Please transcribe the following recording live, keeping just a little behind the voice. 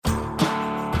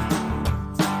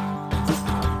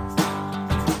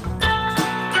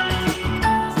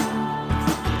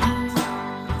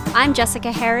I'm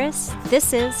Jessica Harris.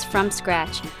 This is From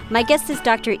Scratch. My guest is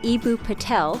Dr. Eboo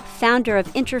Patel, founder of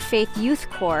Interfaith Youth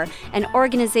Corps, an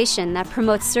organization that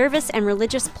promotes service and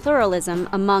religious pluralism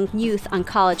among youth on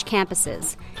college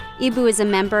campuses. Eboo is a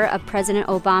member of President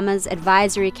Obama's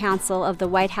Advisory Council of the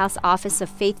White House Office of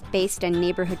Faith-Based and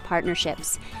Neighborhood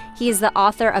Partnerships. He is the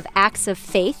author of Acts of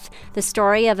Faith, the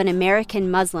story of an American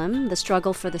Muslim, the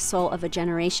struggle for the soul of a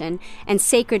generation, and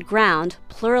Sacred Ground,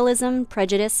 pluralism,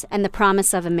 prejudice, and the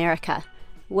promise of America.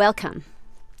 Welcome.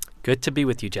 Good to be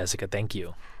with you, Jessica. Thank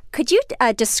you. Could you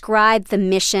describe the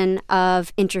mission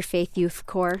of Interfaith Youth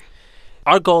Corps?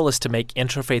 Our goal is to make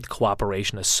interfaith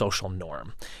cooperation a social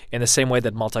norm. In the same way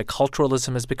that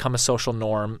multiculturalism has become a social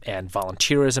norm and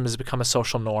volunteerism has become a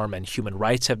social norm and human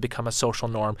rights have become a social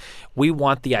norm, we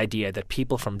want the idea that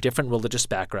people from different religious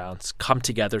backgrounds come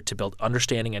together to build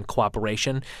understanding and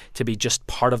cooperation to be just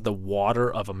part of the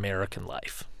water of American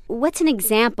life. What's an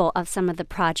example of some of the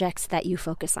projects that you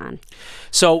focus on?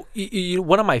 So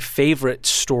one of my favorite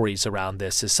stories around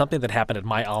this is something that happened at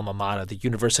my alma mater, the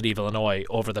University of Illinois,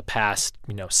 over the past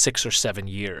 6 or 7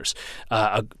 years.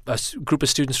 A group of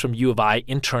students from U of I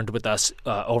interned with us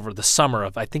over the summer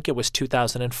of, I think it was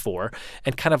 2004,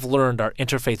 and kind of learned our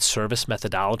interfaith service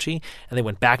methodology. And they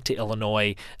went back to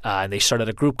Illinois and they started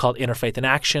a group called Interfaith in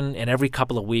Action. And every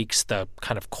couple of weeks, the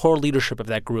kind of core leadership of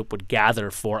that group would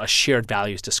gather for a shared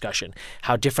values discussion,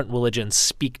 how different religions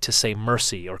speak to, say,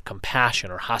 mercy or compassion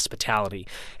or hospitality.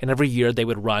 And every year they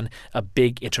would run a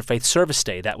big interfaith service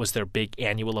day. That was their big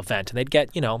annual event. And they'd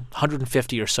get,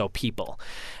 150 or so people.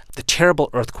 The terrible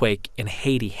earthquake in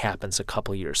Haiti happens a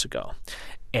couple years ago.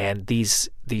 And these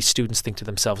students think to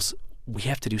themselves, we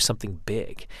have to do something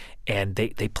big. And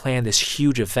they plan this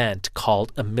huge event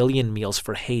called A Million Meals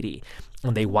for Haiti.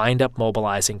 And they wind up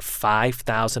mobilizing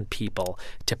 5,000 people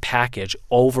to package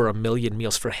over 1 million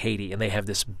meals for Haiti. And they have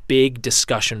this big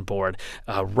discussion board,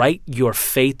 write your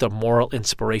faith or moral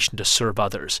inspiration to serve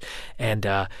others. And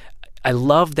I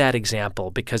love that example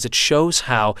because it shows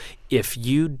how if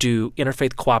you do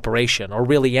interfaith cooperation, or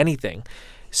really anything,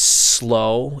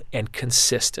 slow and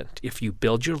consistent, if you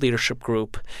build your leadership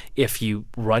group, if you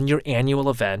run your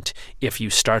annual event, if you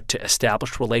start to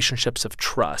establish relationships of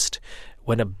trust,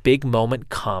 when a big moment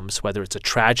comes, whether it's a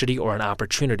tragedy or an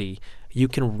opportunity, you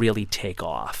can really take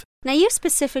off. Now, you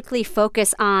specifically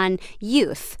focus on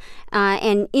youth,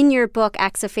 and in your book,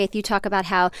 Acts of Faith, you talk about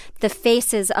how the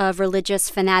faces of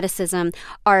religious fanaticism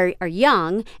are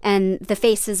young and the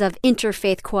faces of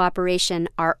interfaith cooperation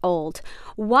are old.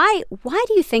 Why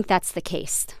do you think that's the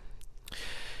case?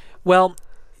 Well,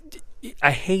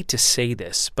 I hate to say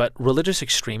this, but religious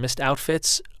extremist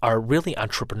outfits are really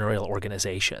entrepreneurial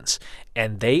organizations,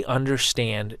 and they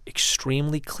understand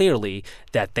extremely clearly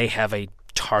that they have a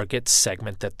target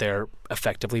segment that they're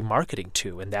effectively marketing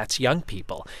to, and that's young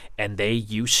people. And they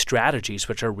use strategies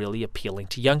which are really appealing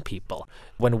to young people.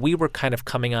 When we were kind of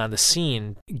coming on the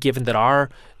scene, given that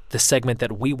the segment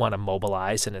that we want to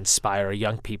mobilize and inspire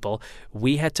young people,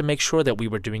 we had to make sure that we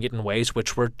were doing it in ways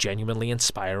which were genuinely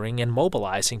inspiring and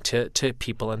mobilizing to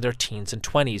people in their teens and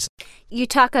 20s. You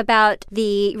talk about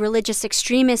the religious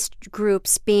extremist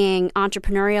groups being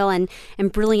entrepreneurial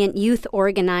and brilliant youth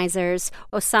organizers.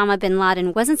 Osama bin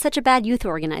Laden wasn't such a bad youth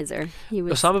organizer.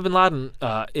 Osama bin Laden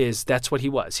that's what he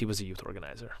was. He was a youth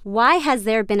organizer. Why has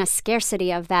there been a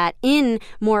scarcity of that in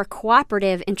more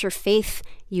cooperative interfaith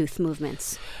youth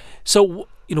movements? So,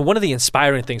 one of the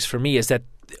inspiring things for me is that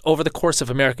over the course of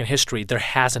American history, there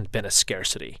hasn't been a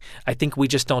scarcity. I think we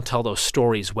just don't tell those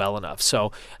stories well enough.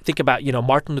 So think about,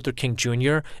 Martin Luther King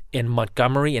Jr. in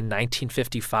Montgomery in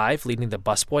 1955, leading the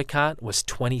bus boycott, was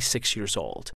 26 years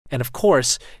old. And of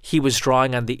course, he was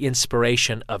drawing on the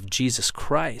inspiration of Jesus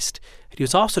Christ. He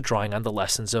was also drawing on the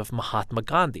lessons of Mahatma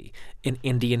Gandhi, an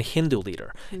Indian Hindu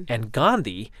leader. Mm-hmm. And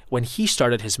Gandhi, when he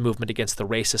started his movement against the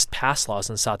racist pass laws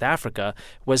in South Africa,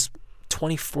 was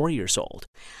 24 years old.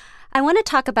 I want to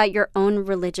talk about your own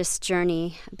religious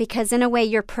journey because, in a way,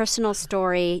 your personal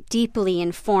story deeply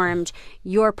informed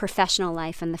your professional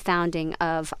life and the founding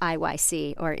of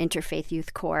IYC, or Interfaith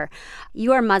Youth Corps.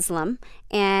 You are Muslim,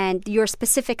 and your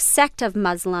specific sect of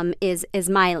Muslim is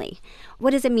Ismaili.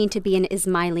 What does it mean to be an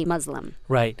Ismaili Muslim?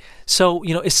 Right. So,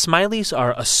 Ismailis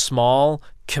are a small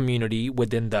community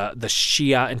within the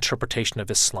Shia interpretation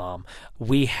of Islam.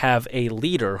 We have a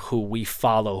leader who we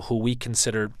follow, who we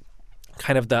consider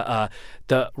kind of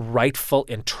the rightful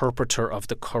interpreter of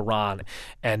the Quran,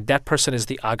 and that person is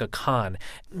the Aga Khan.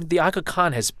 The Aga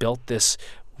Khan has built this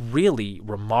really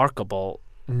remarkable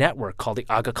network called the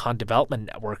Aga Khan Development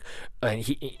Network,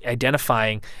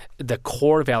 identifying the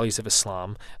core values of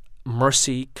Islam,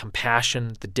 mercy,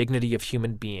 compassion, the dignity of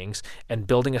human beings, and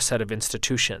building a set of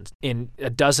institutions in a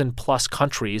dozen plus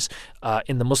countries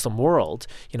in the Muslim world,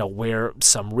 where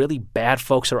some really bad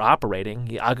folks are operating.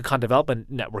 The Aga Khan Development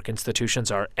Network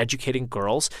institutions are educating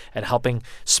girls and helping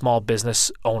small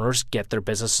business owners get their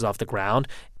businesses off the ground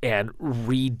and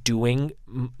redoing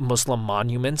Muslim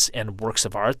monuments and works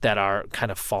of art that are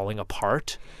kind of falling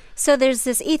apart. So there's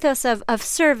this ethos of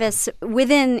service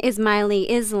within Ismaili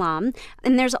Islam,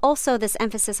 and there's also this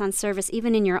emphasis on service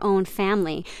even in your own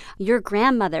family. Your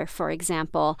grandmother, for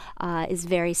example, is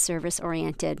very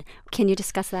service-oriented. Can you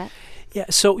discuss that? Yeah,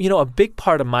 so a big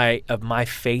part of my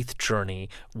faith journey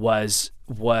was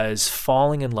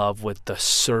falling in love with the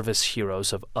service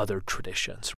heroes of other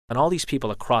traditions and all these people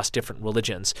across different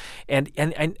religions. And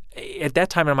at that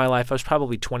time in my life, I was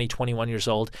probably 20, 21 years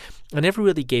old. I never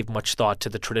really gave much thought to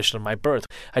the tradition of my birth.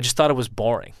 I just thought it was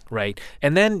boring, right?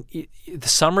 And then the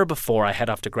summer before I head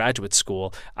off to graduate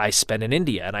school, I spent in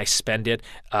India, and I spend it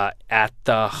at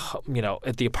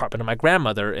the apartment of my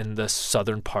grandmother in the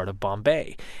southern part of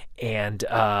Bombay. And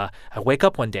I wake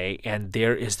up one day, and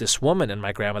there is this woman in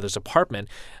my grandmother's apartment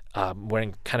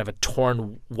wearing kind of a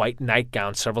torn white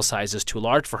nightgown, several sizes too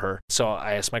large for her. So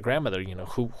I asked my grandmother,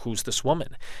 who's this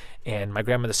woman? And my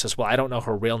grandmother says, well, I don't know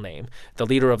her real name. The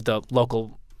leader of the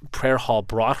local prayer hall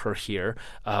brought her here.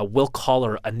 We'll call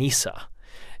her Anisa.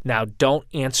 Now, don't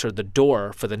answer the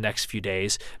door for the next few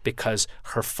days because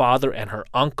her father and her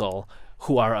uncle,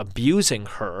 who are abusing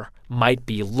her, might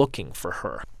be looking for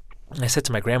her. And I said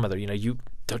to my grandmother,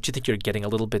 don't you think you're getting a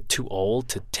little bit too old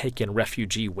to take in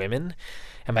refugee women?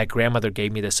 And my grandmother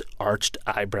gave me this arched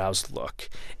eyebrows look,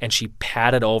 and she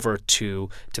padded over to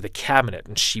the cabinet,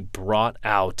 and she brought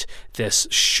out this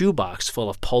shoebox full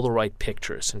of Polaroid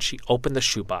pictures, and she opened the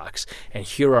shoebox, and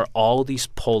here are all these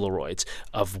Polaroids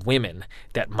of women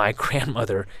that my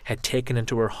grandmother had taken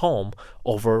into her home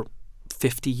over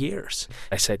 50 years.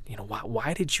 I said,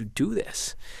 why did you do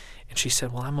this? And she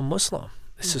said, well, I'm a Muslim.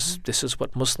 This is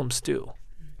what Muslims do.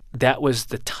 That was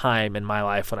the time in my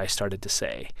life when I started to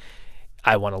say,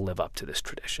 I want to live up to this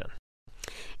tradition.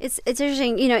 It's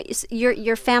interesting,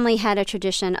 your family had a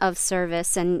tradition of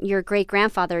service, and your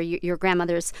great-grandfather, your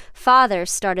grandmother's father,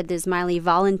 started the Ismaili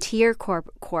Volunteer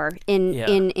Corps in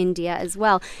India as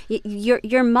well.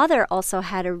 Your mother also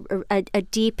had a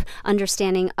deep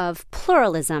understanding of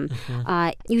pluralism.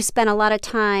 Mm-hmm. You spent a lot of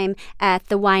time at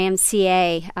the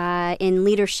YMCA in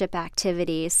leadership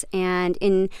activities, and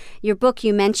in your book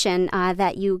you mention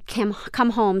that you come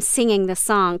home singing the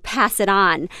song "Pass It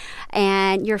On,"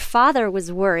 and your father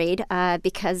was worried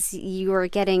because you were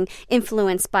getting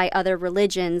influenced by other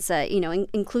religions,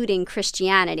 including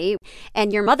Christianity.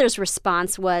 And your mother's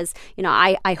response was,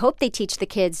 I hope they teach the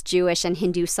kids Jewish and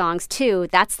Hindu songs too.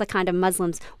 That's the kind of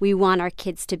Muslims we want our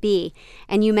kids to be.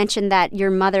 And you mentioned that your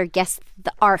mother guessed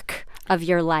the arc of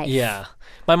your life. Yeah.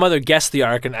 My mother guessed the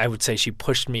arc, and I would say she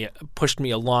pushed me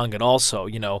along, and also,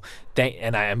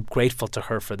 and I am grateful to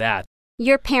her for that.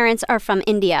 Your parents are from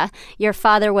India. Your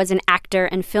father was an actor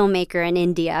and filmmaker in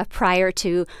India prior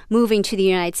to moving to the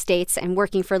United States and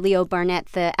working for Leo Burnett,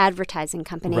 the advertising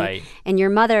company. Right. And your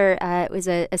mother was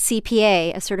a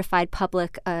CPA, a certified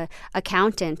public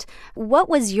accountant. What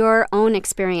was your own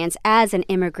experience as an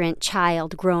immigrant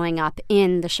child growing up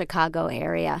in the Chicago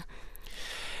area?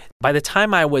 By the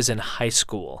time I was in high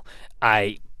school,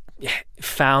 I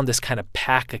found this kind of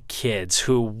pack of kids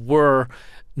who were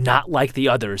not like the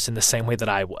others in the same way that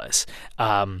I was.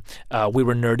 We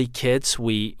were nerdy kids.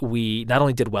 We not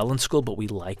only did well in school, but we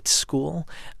liked school.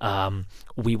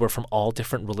 We were from all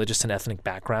different religious and ethnic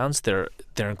backgrounds. There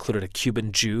included a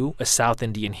Cuban Jew, a South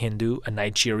Indian Hindu, a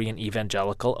Nigerian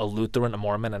evangelical, a Lutheran, a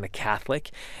Mormon, and a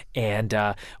Catholic. And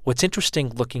what's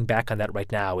interesting looking back on that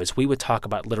right now is we would talk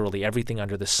about literally everything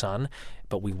under the sun,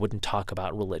 but we wouldn't talk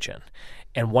about religion.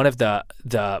 And one of the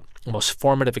most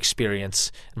formative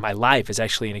experience in my life is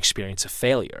actually an experience of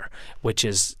failure, which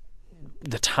is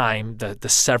the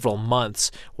several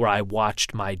months where I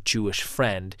watched my Jewish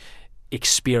friend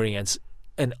experience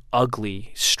an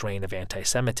ugly strain of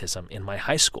anti-Semitism in my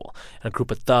high school. And a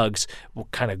group of thugs were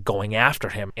kind of going after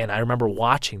him. And I remember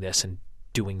watching this and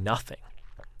doing nothing.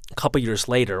 A couple years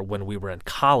later, when we were in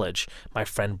college, my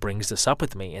friend brings this up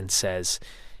with me and says,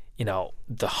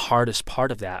 the hardest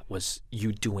part of that was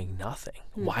you doing nothing.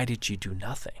 Why did you do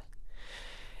nothing?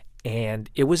 And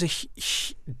it was a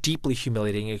deeply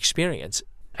humiliating experience.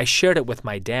 I shared it with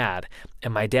my dad,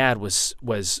 and my dad was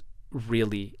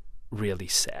really really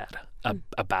sad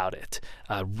about it,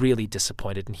 really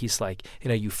disappointed. And he's like,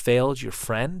 you failed your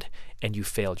friend and you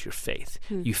failed your faith.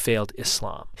 You failed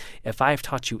Islam. If I've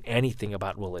taught you anything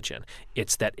about religion,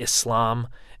 it's that Islam,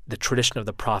 the tradition of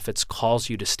the prophets, calls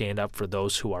you to stand up for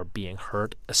those who are being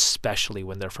hurt, especially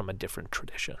when they're from a different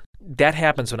tradition. That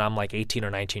happens when I'm like 18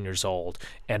 or 19 years old.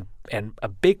 And a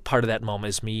big part of that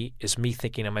moment is me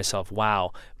thinking to myself,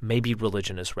 wow, maybe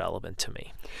religion is relevant to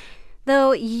me.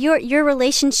 Though your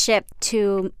relationship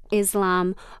to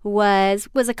Islam was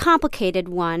a complicated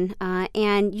one,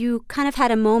 and you kind of had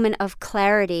a moment of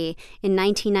clarity in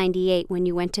 1998 when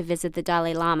you went to visit the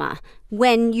Dalai Lama,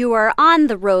 when you were on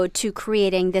the road to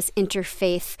creating this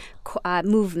interfaith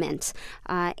movement,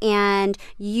 and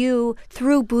you,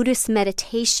 through Buddhist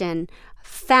meditation,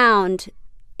 found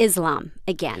Islam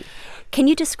again. Can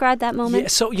you describe that moment? Yeah,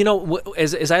 so,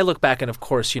 as I look back, and of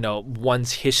course,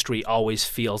 one's history always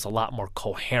feels a lot more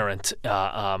coherent,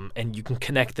 and you can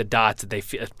connect the dots. They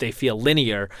feel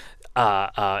linear,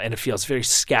 and it feels very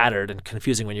scattered and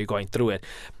confusing when you're going through it.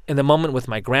 And the moment with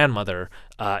my grandmother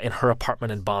in her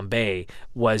apartment in Bombay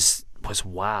was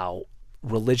wow,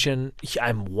 religion.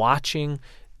 I'm watching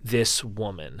this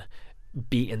woman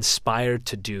be inspired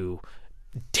to do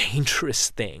dangerous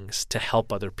things to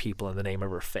help other people in the name of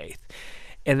her faith.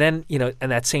 And then, in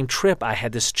that same trip, I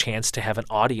had this chance to have an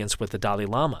audience with the Dalai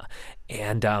Lama.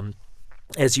 And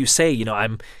as you say,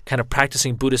 I'm kind of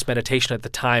practicing Buddhist meditation at the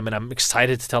time, and I'm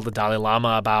excited to tell the Dalai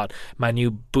Lama about my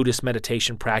new Buddhist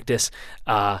meditation practice.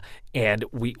 And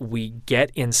we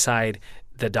get inside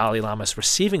the Dalai Lama's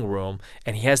receiving room,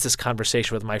 and he has this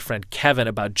conversation with my friend Kevin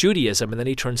about Judaism, and then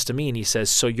he turns to me and he says,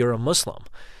 "So you're a Muslim?"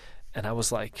 And I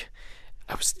was like,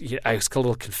 I was a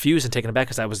little confused and taken aback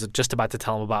because I was just about to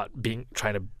tell him about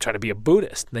trying to be a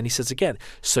Buddhist. And then he says again,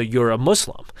 "So you're a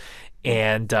Muslim?"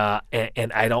 And I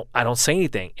don't say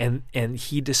anything. And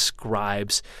he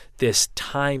describes this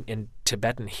time in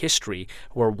Tibetan history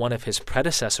where one of his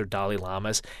predecessor Dalai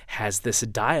Lamas has this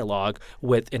dialogue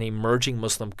with an emerging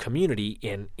Muslim community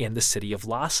in the city of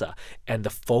Lhasa. And the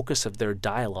focus of their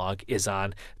dialogue is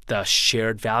on the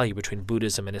shared value between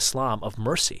Buddhism and Islam of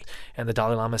mercy. And the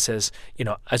Dalai Lama says,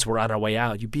 as we're on our way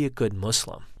out, you be a good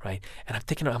Muslim, right? And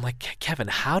I'm like, Kevin,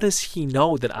 how does he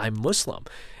know that I'm Muslim?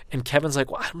 And Kevin's like,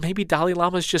 well, maybe Dalai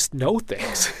Lamas just know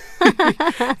things,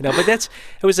 But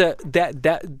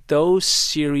those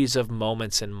series of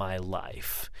moments in my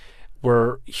life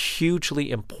were hugely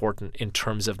important in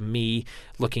terms of me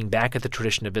looking back at the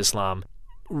tradition of Islam,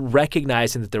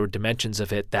 recognizing that there were dimensions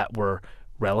of it that were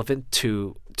relevant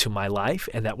to my life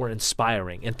and that were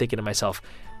inspiring, and thinking to myself,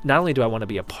 not only do I want to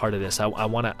be a part of this, I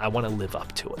want to live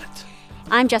up to it.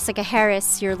 I'm Jessica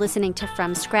Harris. You're listening to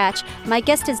From Scratch. My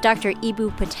guest is Dr.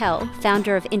 Eboo Patel,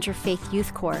 founder of Interfaith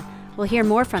Youth Corps. We'll hear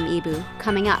more from Eboo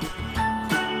coming up.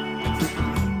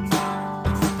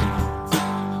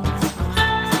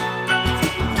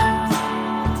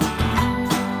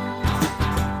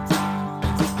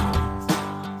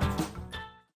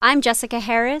 I'm Jessica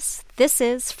Harris. This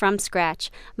is From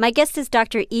Scratch. My guest is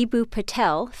Dr. Eboo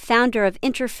Patel, founder of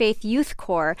Interfaith Youth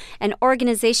Corps, an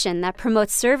organization that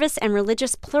promotes service and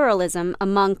religious pluralism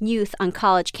among youth on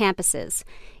college campuses.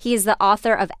 He is the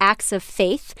author of Acts of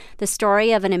Faith, the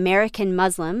story of an American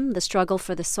Muslim, the struggle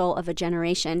for the soul of a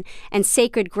generation, and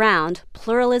Sacred Ground,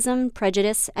 pluralism,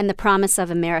 prejudice, and the promise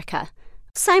of America.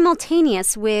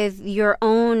 Simultaneous with your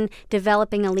own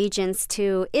developing allegiance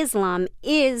to Islam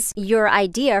is your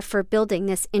idea for building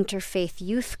this Interfaith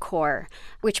Youth Corps,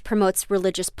 which promotes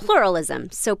religious pluralism,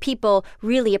 so people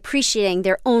really appreciating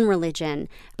their own religion,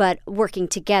 but working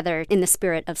together in the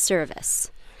spirit of service.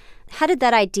 How did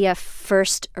that idea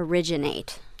first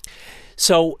originate?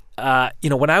 So,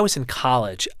 when I was in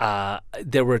college,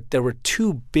 there were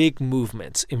two big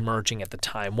movements emerging at the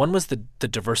time. One was the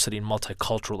diversity and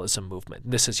multiculturalism movement.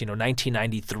 This is,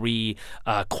 1993.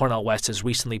 Cornel West has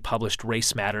recently published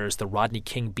Race Matters. The Rodney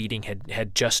King beating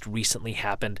had just recently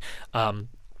happened.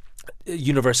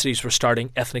 Universities were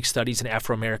starting ethnic studies and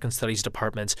Afro-American studies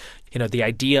departments. The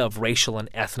idea of racial and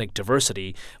ethnic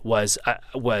diversity was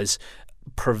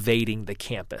pervading the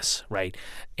campus, right?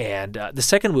 And the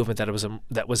second movement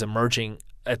that was emerging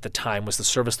at the time was the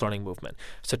service learning movement.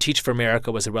 So Teach for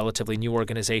America was a relatively new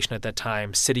organization at that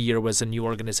time. City Year was a new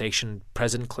organization.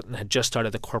 President Clinton had just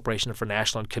started the Corporation for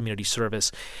National and Community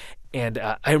Service. And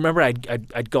I remember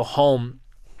I'd go home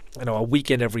a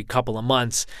weekend every couple of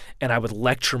months, and I would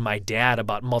lecture my dad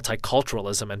about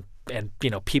multiculturalism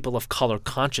and people of color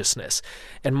consciousness.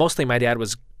 And mostly my dad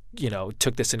was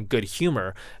took this in good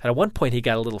humor. And at one point, he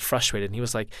got a little frustrated, and he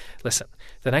was like, "Listen,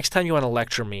 the next time you want to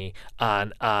lecture me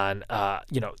on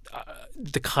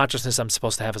the consciousness I'm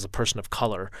supposed to have as a person of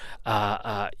color,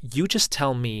 you just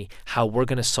tell me how we're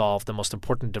going to solve the most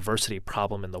important diversity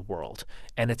problem in the world,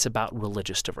 and it's about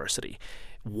religious diversity.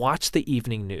 Watch the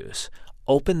evening news.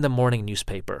 Open the morning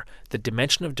newspaper. The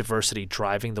dimension of diversity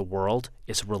driving the world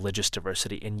is religious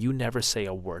diversity, and you never say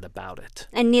a word about it."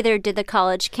 And neither did the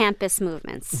college campus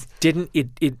movements.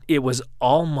 It was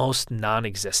almost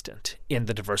non-existent in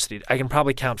the diversity. I can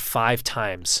probably count 5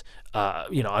 times,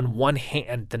 on one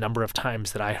hand, the number of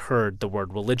times that I heard the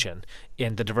word religion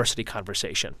in the diversity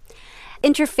conversation.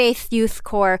 Interfaith Youth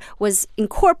Corps was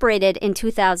incorporated in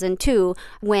 2002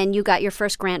 when you got your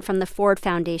first grant from the Ford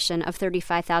Foundation of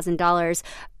 $35,000.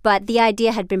 But the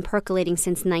idea had been percolating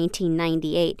since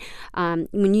 1998.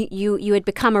 When you had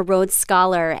become a Rhodes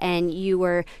Scholar and you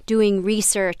were doing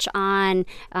research on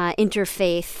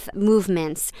interfaith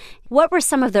movements. What were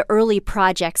some of the early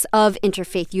projects of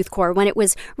Interfaith Youth Corps when it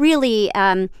was really,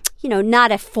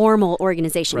 not a formal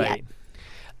organization right.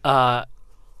 yet?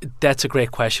 That's a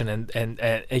great question, and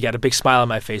I got a big smile on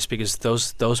my face because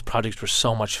those projects were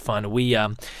so much fun.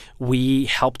 We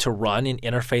helped to run an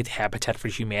Interfaith Habitat for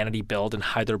Humanity build in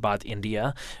Hyderabad,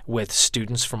 India, with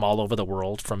students from all over the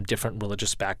world from different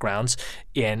religious backgrounds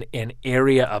in an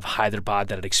area of Hyderabad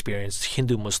that had experienced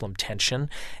Hindu-Muslim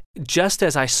tension. Just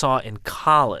as I saw in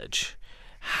college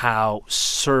how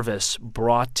service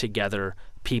brought together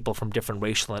people from different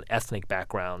racial and ethnic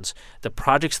backgrounds, the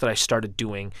projects that I started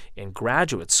doing in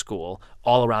graduate school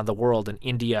all around the world, in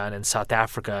India and in South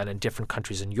Africa and in different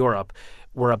countries in Europe,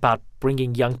 were about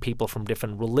bringing young people from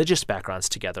different religious backgrounds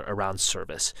together around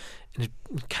service. And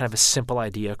kind of a simple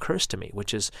idea occurs to me,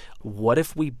 which is, what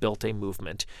if we built a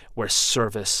movement where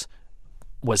service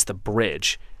was the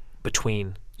bridge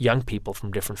between young people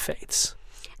from different faiths?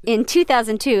 In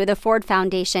 2002, the Ford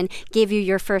Foundation gave you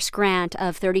your first grant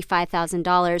of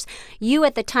 $35,000. You,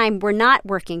 at the time, were not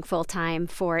working full-time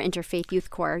for Interfaith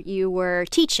Youth Corps. You were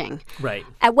teaching. Right.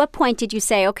 At what point did you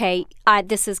say, okay,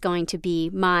 this is going to be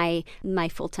my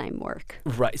full-time work?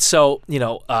 Right. So, we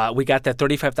got that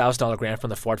 $35,000 grant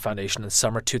from the Ford Foundation in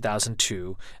summer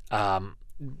 2002.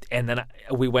 And then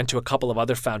we went to a couple of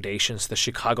other foundations, the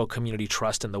Chicago Community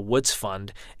Trust and the Woods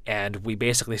Fund, and we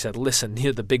basically said, listen,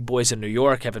 the big boys in New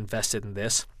York have invested in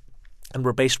this, and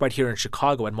we're based right here in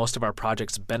Chicago, and most of our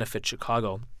projects benefit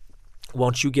Chicago.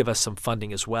 Won't you give us some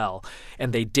funding as well?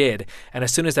 And they did. And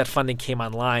as soon as that funding came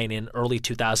online in early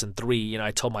 2003,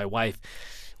 I told my wife,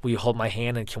 will you hold my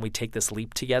hand and can we take this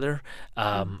leap together?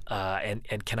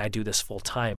 And can I do this full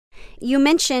time? You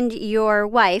mentioned your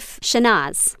wife,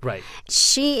 Shanaz. Right.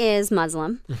 She is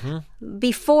Muslim. Mm-hmm.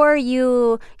 Before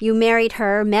you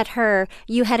met her,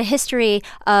 you had a history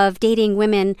of dating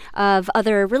women of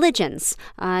other religions.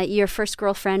 Your first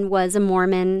girlfriend was a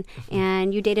Mormon,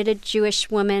 and you dated a Jewish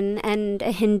woman and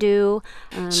a Hindu.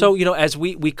 So, as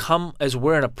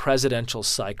we're in a presidential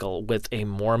cycle with a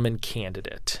Mormon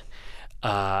candidate,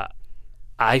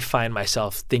 I find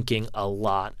myself thinking a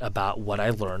lot about what I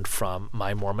learned from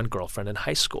my Mormon girlfriend in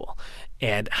high school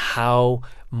and how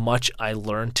much I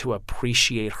learned to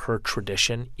appreciate her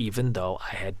tradition, even though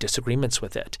I had disagreements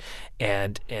with it.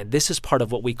 And this is part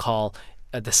of what we call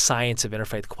the science of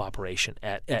interfaith cooperation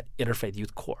at Interfaith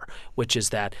Youth Corps, which is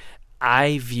that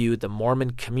I view the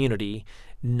Mormon community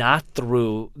not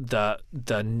through the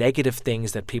negative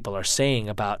things that people are saying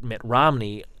about Mitt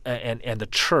Romney and the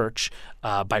church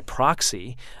by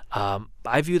proxy.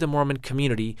 I view the Mormon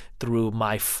community through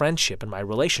my friendship and my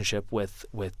relationship with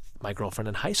my girlfriend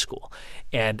in high school.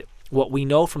 And what we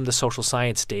know from the social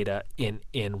science data in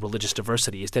religious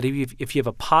diversity is that if you have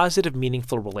a positive,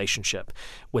 meaningful relationship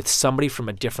with somebody from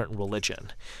a different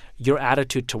religion, your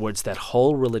attitude towards that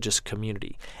whole religious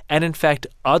community, and in fact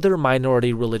other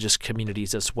minority religious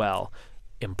communities as well,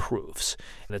 improves.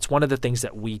 And it's one of the things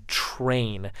that we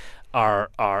train our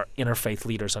interfaith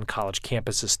leaders on college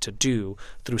campuses to do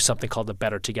through something called the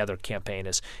Better Together campaign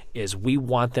is we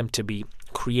want them to be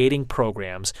creating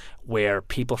programs where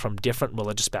people from different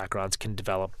religious backgrounds can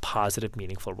develop positive,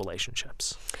 meaningful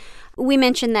relationships. We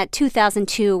mentioned that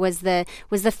 2002 was the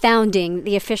founding,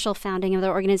 the official founding of the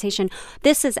organization.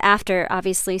 This is after,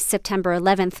 obviously, September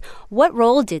 11th. What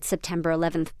role did September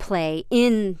 11th play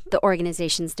in the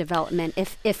organization's development,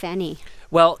 if any?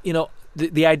 Well,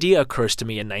 the idea occurs to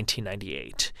me in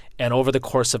 1998, and over the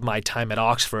course of my time at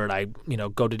Oxford, I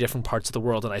go to different parts of the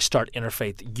world and I start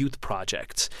interfaith youth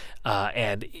projects.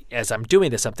 And as I'm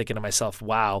doing this, I'm thinking to myself,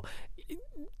 wow,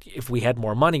 if we had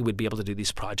more money, we'd be able to do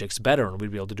these projects better and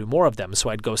we'd be able to do more of them. So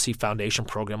I'd go see foundation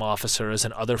program officers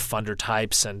and other funder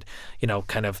types and,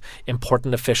 kind of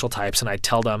important official types, and I'd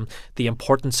tell them the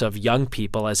importance of young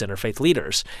people as interfaith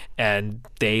leaders. And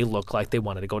they looked like they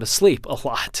wanted to go to sleep a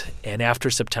lot. And after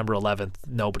September 11th,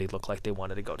 nobody looked like they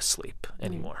wanted to go to sleep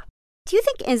anymore. Do you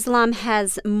think Islam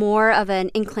has more of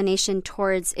an inclination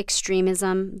towards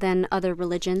extremism than other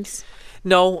religions?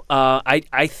 No,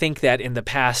 I think that in the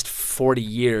past 40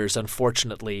 years,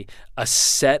 unfortunately, a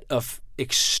set of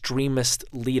extremist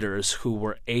leaders who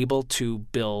were able to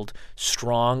build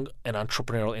strong and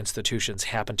entrepreneurial institutions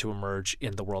happened to emerge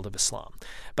in the world of Islam.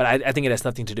 But I think it has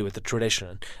nothing to do with the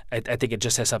tradition. I think it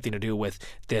just has something to do with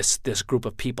this group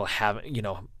of people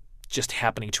just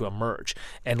happening to emerge.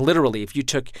 And literally, if you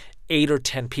took 8 or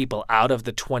 10 people out of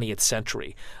the 20th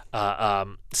century,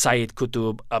 Sayyid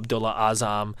Qutb, Abdullah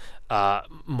Azam,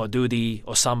 Maududi,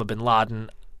 Osama bin Laden,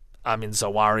 Amin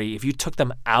Zawahiri, if you took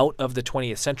them out of the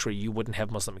 20th century, you wouldn't have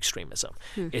Muslim extremism.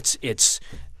 It's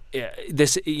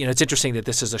interesting that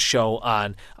this is a show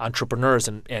on entrepreneurs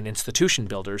and institution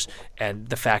builders, and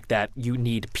the fact that you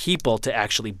need people to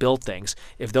actually build things.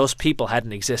 If those people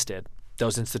hadn't existed,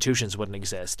 those institutions wouldn't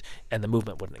exist and the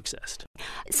movement wouldn't exist.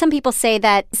 Some people say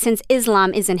that since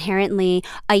Islam is inherently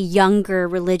a younger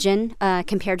religion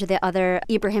compared to the other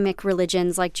Abrahamic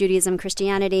religions like Judaism,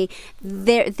 Christianity,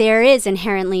 there is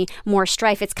inherently more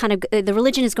strife. It's kind of the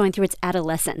religion is going through its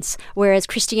adolescence, whereas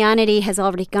Christianity has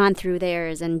already gone through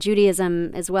theirs and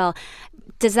Judaism as well.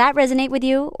 Does that resonate with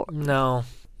you? No.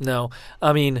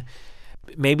 I mean,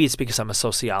 maybe it's because I'm a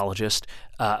sociologist,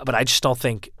 but I just don't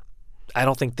think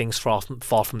things fall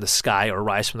from the sky or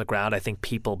rise from the ground. I think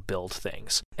people build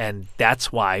things. And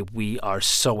that's why we are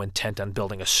so intent on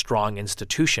building a strong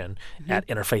institution at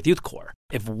Interfaith Youth Corps.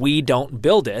 If we don't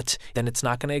build it, then it's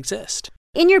not going to exist.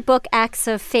 In your book, Acts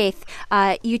of Faith,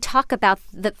 you talk about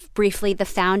briefly the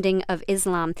founding of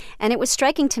Islam. And it was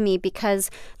striking to me because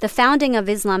the founding of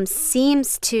Islam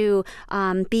seems to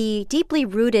be deeply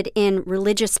rooted in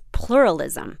religious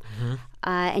pluralism.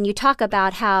 And you talk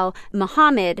about how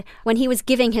Muhammad, when he was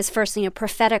giving his first,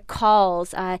 prophetic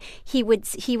calls, he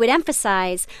would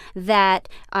emphasize that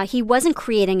he wasn't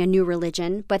creating a new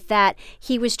religion, but that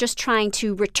he was just trying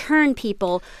to return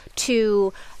people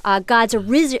to God's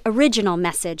original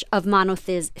message of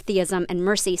monotheism and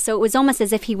mercy. So it was almost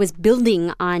as if he was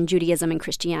building on Judaism and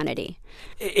Christianity.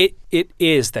 It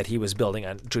is that he was building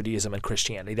on Judaism and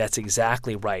Christianity. That's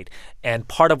exactly right. And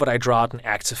part of what I draw out in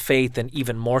Acts of Faith, and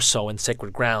even more so in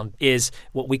Sacred Ground, is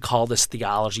what we call this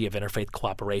theology of interfaith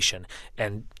cooperation.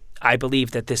 And I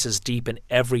believe that this is deep in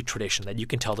every tradition, that you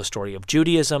can tell the story of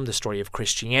Judaism, the story of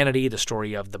Christianity, the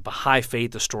story of the Baha'i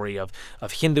faith, the story of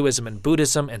Hinduism and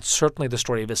Buddhism, and certainly the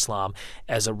story of Islam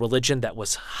as a religion that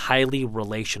was highly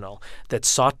relational, that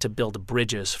sought to build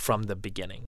bridges from the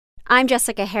beginning. I'm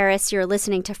Jessica Harris. You're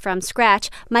listening to From Scratch.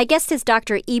 My guest is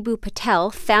Dr. Eboo Patel,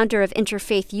 founder of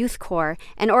Interfaith Youth Corps,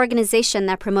 an organization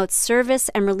that promotes service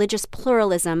and religious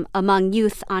pluralism among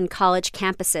youth on college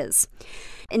campuses.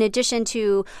 In addition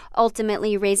to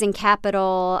ultimately raising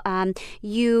capital,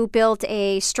 you built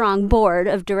a strong board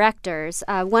of directors,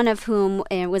 one of whom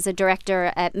was a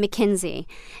director at McKinsey.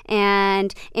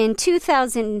 And in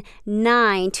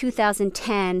 2009,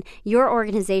 2010, your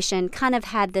organization kind of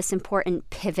had this important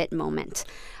pivot moment.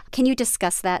 Can you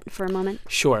discuss that for a moment?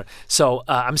 Sure. So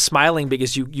I'm smiling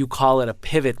because you call it a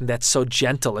pivot, and that's so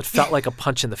gentle. It felt like a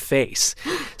punch in the face.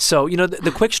 So,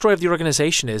 the quick story of the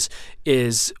organization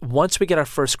is once we get our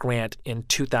first grant in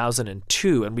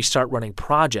 2002 and we start running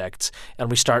projects,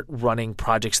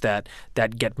 that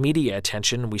get media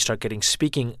attention, and we start getting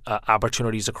speaking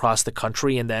opportunities across the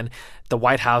country, and then the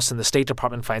White House and the State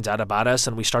Department finds out about us,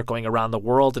 and we start going around the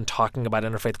world and talking about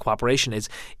interfaith cooperation,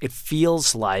 it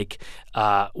feels like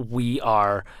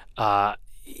we're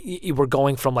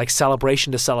going from like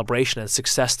celebration to celebration and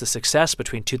success to success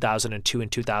between 2002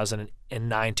 and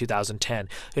 2009, 2010.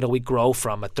 We grow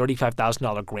from a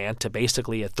 $35,000 grant to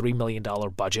basically a $3 million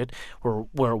budget.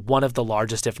 We're one of the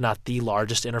largest, if not the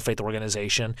largest, interfaith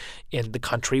organization in the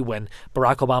country. When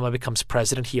Barack Obama becomes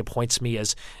president, he appoints me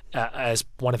as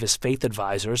one of his faith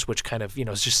advisors, which kind of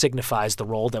just signifies the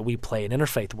role that we play in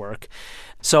interfaith work.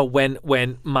 So when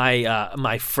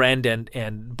my friend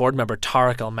and board member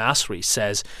Tariq El-Masri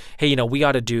says, hey, we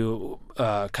ought to do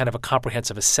kind of a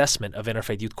comprehensive assessment of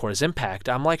Interfaith Youth Corps' impact,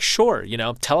 I'm like, sure,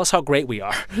 tell us how great we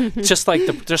are, just like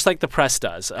the press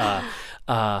does.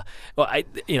 I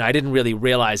didn't really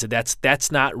realize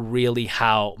that's not really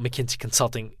how McKinsey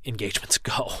Consulting engagements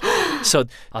go. So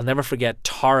I'll never forget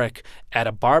Tariq at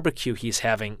a barbecue he's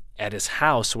having at his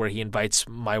house, where he invites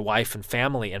my wife and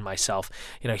family and myself.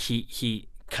 He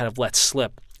kind of let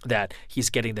slip that he's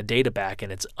getting the data back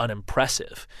and it's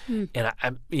unimpressive. And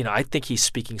I think he's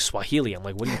speaking Swahili. I'm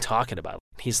like, what are you talking about?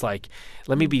 He's like,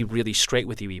 let me be really straight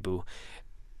with you, Ibu.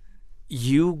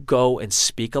 You go and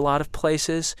speak a lot of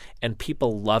places, and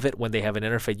people love it when they have an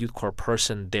Interfaith Youth Core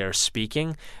person there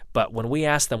speaking. But when we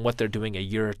ask them what they're doing a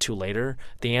year or two later,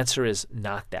 the answer is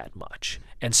not that much.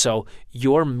 And so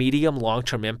your medium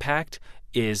long-term impact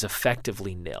is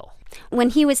effectively nil. When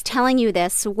he was telling you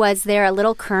this, was there a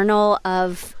little kernel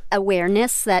of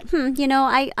awareness that,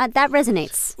 that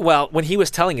resonates? Well, when he was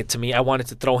telling it to me, I wanted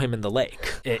to throw him in the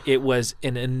lake. It was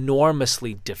an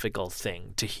enormously difficult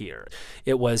thing to hear.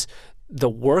 It was the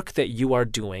work that you are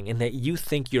doing and that you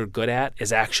think you're good at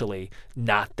is actually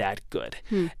not that good.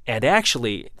 And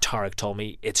actually, Tarek told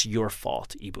me, it's your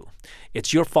fault, Ibu.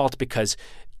 It's your fault because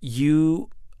you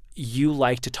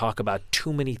like to talk about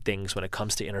too many things when it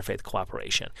comes to interfaith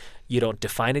cooperation. You don't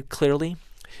define it clearly.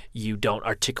 You don't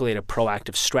articulate a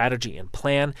proactive strategy and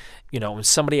plan. When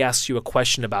somebody asks you a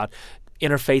question about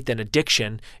interfaith and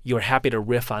addiction, you're happy to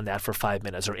riff on that for 5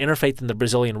 minutes. Or interfaith in the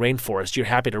Brazilian rainforest, you're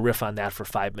happy to riff on that for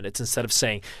 5 minutes instead of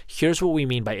saying, here's what we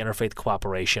mean by interfaith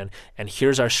cooperation, and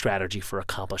here's our strategy for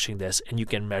accomplishing this, and you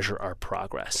can measure our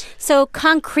progress. So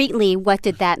concretely, what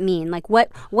did that mean? Like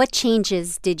what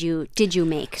changes did you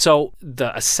make? So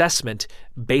the assessment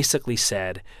basically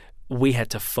said we had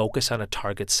to focus on a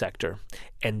target sector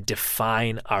and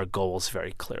define our goals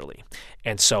very clearly.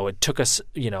 And so it took us,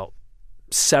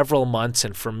 several months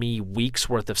and for me weeks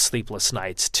worth of sleepless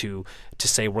nights to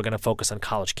say we're going to focus on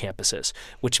college campuses,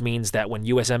 which means that when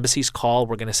U.S. embassies call,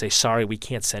 we're going to say, sorry, we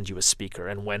can't send you a speaker.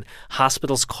 And when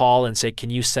hospitals call and say, can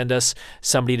you send us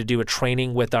somebody to do a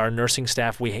training with our nursing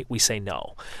staff, we say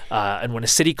no. And when a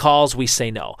city calls, we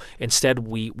say no. Instead,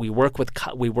 we work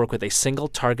with a single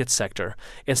target sector.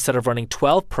 Instead of running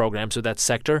 12 programs with that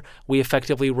sector, we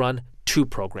effectively run 2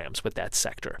 programs with that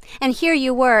sector. And here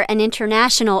you were, an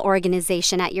international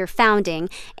organization at your founding,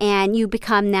 and you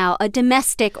become now a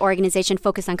domestic organization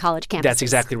focused on college campuses. That's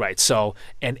exactly right. So,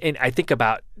 and I think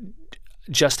about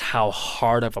just how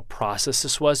hard of a process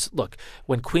this was. Look,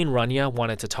 when Queen Rania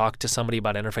wanted to talk to somebody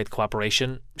about interfaith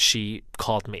cooperation, she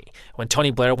called me. When Tony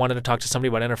Blair wanted to talk to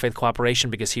somebody about interfaith cooperation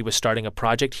because he was starting a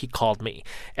project, he called me.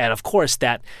 And of course,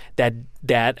 that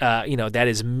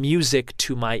is music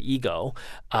to my ego,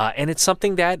 and it's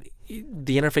something that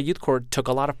the Interfaith Youth Core took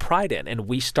a lot of pride in. And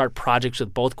we start projects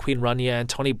with both Queen Rania and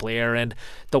Tony Blair and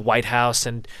the White House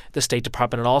and the State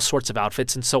Department and all sorts of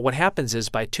outfits. And so what happens is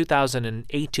by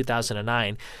 2008,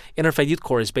 2009, Interfaith Youth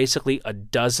Core is basically a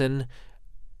dozen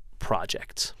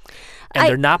projects. And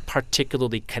they're not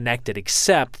particularly connected,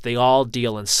 except they all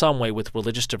deal in some way with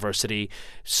religious diversity,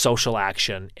 social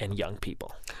action, and young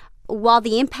people. While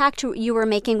the impact you were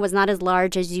making was not as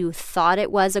large as you thought it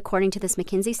was, according to this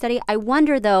McKinsey study, I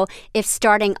wonder, though, if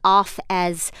starting off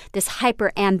as this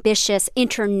hyper-ambitious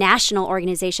international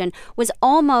organization was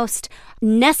almost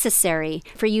necessary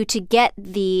for you to get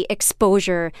the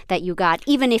exposure that you got,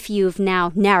 even if you've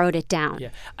now narrowed it down. Yeah,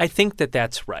 I think that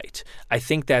that's right. I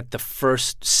think that the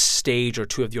first stage or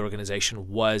two of the organization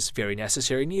was very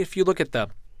necessary. And if you look at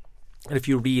and if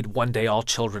you read One Day All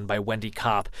Children by Wendy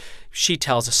Kopp, she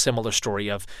tells a similar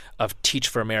story of Teach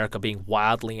for America being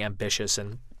wildly ambitious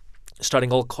and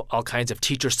starting all kinds of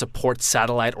teacher support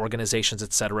satellite organizations,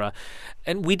 et cetera.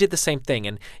 And we did the same thing.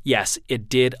 And yes, it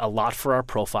did a lot for our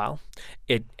profile.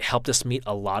 It helped us meet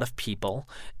a lot of people,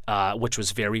 which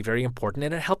was very, very important.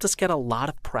 And it helped us get a lot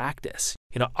of practice.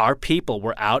 Our people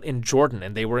were out in Jordan,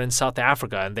 and they were in South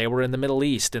Africa, and they were in the Middle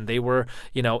East, and they were,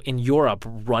 in Europe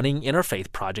running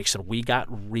interfaith projects, and we got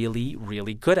really,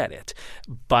 really good at it.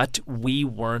 But we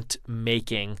weren't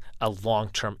making a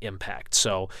long-term impact.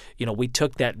 So, we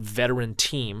took that veteran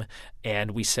team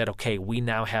and we said, okay, we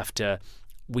now have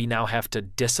to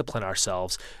discipline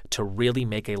ourselves to really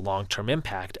make a long-term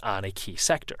impact on a key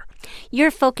sector. Your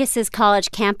focus is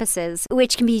college campuses,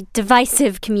 which can be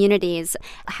divisive communities.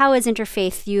 How is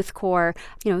Interfaith Youth Core,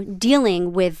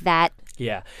 dealing with that?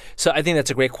 Yeah. So I think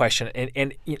that's a great question.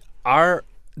 And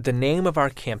the name of our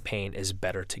campaign is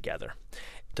Better Together.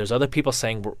 There's other people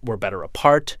saying we're better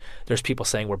apart. There's people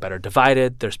saying we're better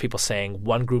divided. There's people saying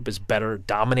one group is better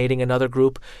dominating another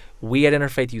group. We at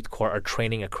Interfaith Youth Core are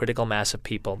training a critical mass of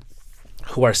people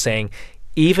who are saying,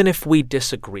 even if we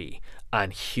disagree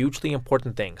on hugely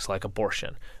important things like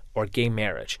abortion or gay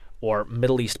marriage or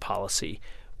Middle East policy,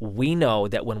 we know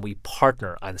that when we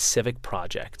partner on civic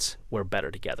projects, we're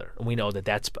better together. And we know that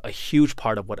that's a huge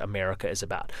part of what America is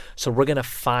about. So we're going to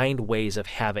find ways of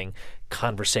having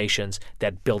conversations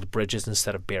that build bridges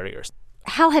instead of barriers.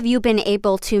 How have you been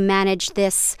able to manage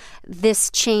this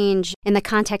change in the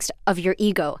context of your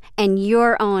ego and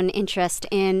your own interest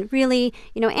in really,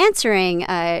 answering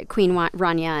Queen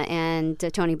Rania and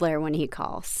Tony Blair when he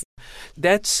calls?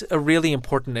 That's a really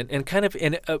important and kind of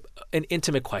an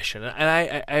intimate question, and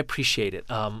I appreciate it.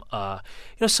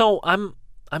 So I'm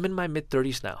in my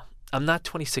mid-30s now. I'm not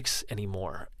 26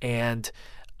 anymore, and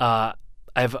I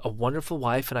have a wonderful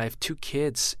wife and I have 2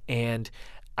 kids, and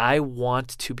I want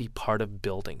to be part of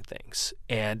building things,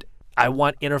 and I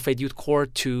want Interfaith Youth Core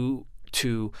to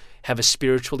have a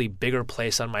spiritually bigger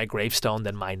place on my gravestone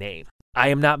than my name. I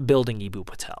am not building Eboo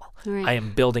Patel. Right. I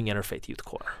am building Interfaith Youth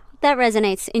Core. That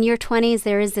resonates. In your 20s,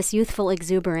 there is this youthful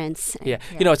exuberance. Yeah.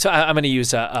 So I'm going to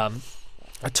use a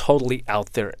totally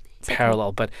out there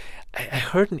parallel, but I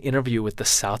heard an interview with the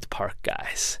South Park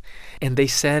guys, and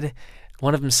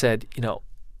one of them said,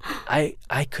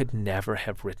 I could never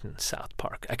have written South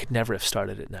Park. I could never have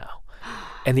started it now.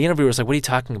 And the interviewer was like, what are you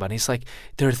talking about? And he's like,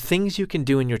 there are things you can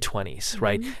do in your 20s,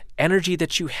 right? Energy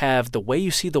that you have, the way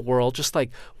you see the world, just like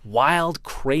wild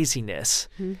craziness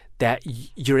that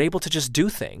you're able to just do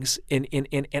things. And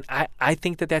I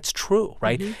think that that's true,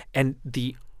 right? And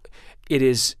it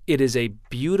is a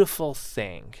beautiful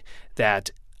thing that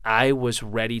I was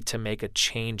ready to make a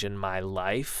change in my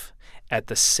life at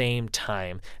the same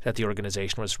time that the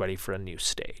organization was ready for a new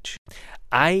stage.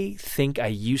 I think I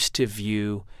used to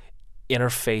view the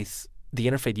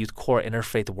Interfaith Youth Core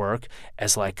interfaith work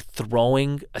as like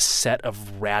throwing a set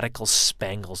of radical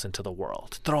spangles into the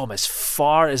world. Throw them as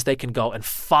far as they can go and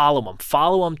follow them.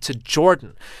 Follow them to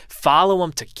Jordan. Follow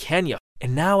them to Kenya.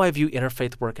 And now I view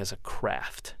interfaith work as a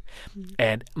craft.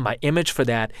 And my image for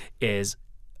that is,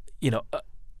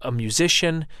 a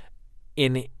musician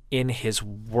in his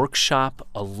workshop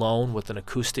alone with an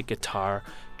acoustic guitar,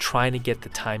 trying to get the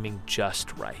timing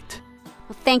just right.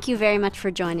 Well, thank you very much for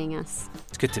joining us.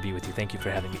 It's good to be with you. Thank you for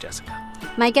having me, Jessica.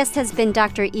 My guest has been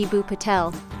Dr. Eboo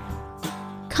Patel.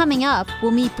 Coming up,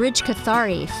 we'll meet Brij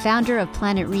Kothari, founder of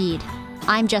Planet Read.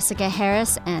 I'm Jessica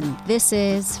Harris, and this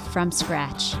is From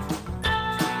Scratch.